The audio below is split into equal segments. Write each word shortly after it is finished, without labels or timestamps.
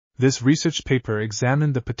This research paper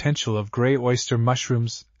examined the potential of gray oyster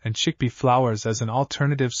mushrooms and chickpea flowers as an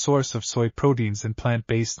alternative source of soy proteins in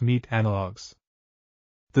plant-based meat analogs.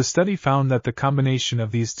 The study found that the combination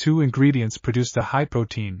of these two ingredients produced a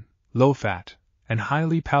high-protein, low-fat, and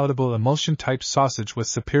highly palatable emulsion-type sausage with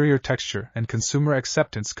superior texture and consumer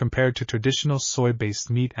acceptance compared to traditional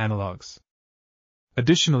soy-based meat analogs.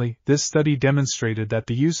 Additionally, this study demonstrated that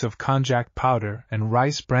the use of konjac powder and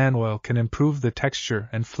rice bran oil can improve the texture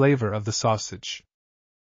and flavor of the sausage.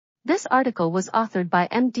 This article was authored by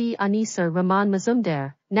MD Anisur, Rahman,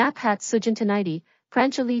 Mazumder, Naphat, Sujintonniti,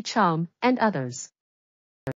 Pranchalee, Chaum, and others.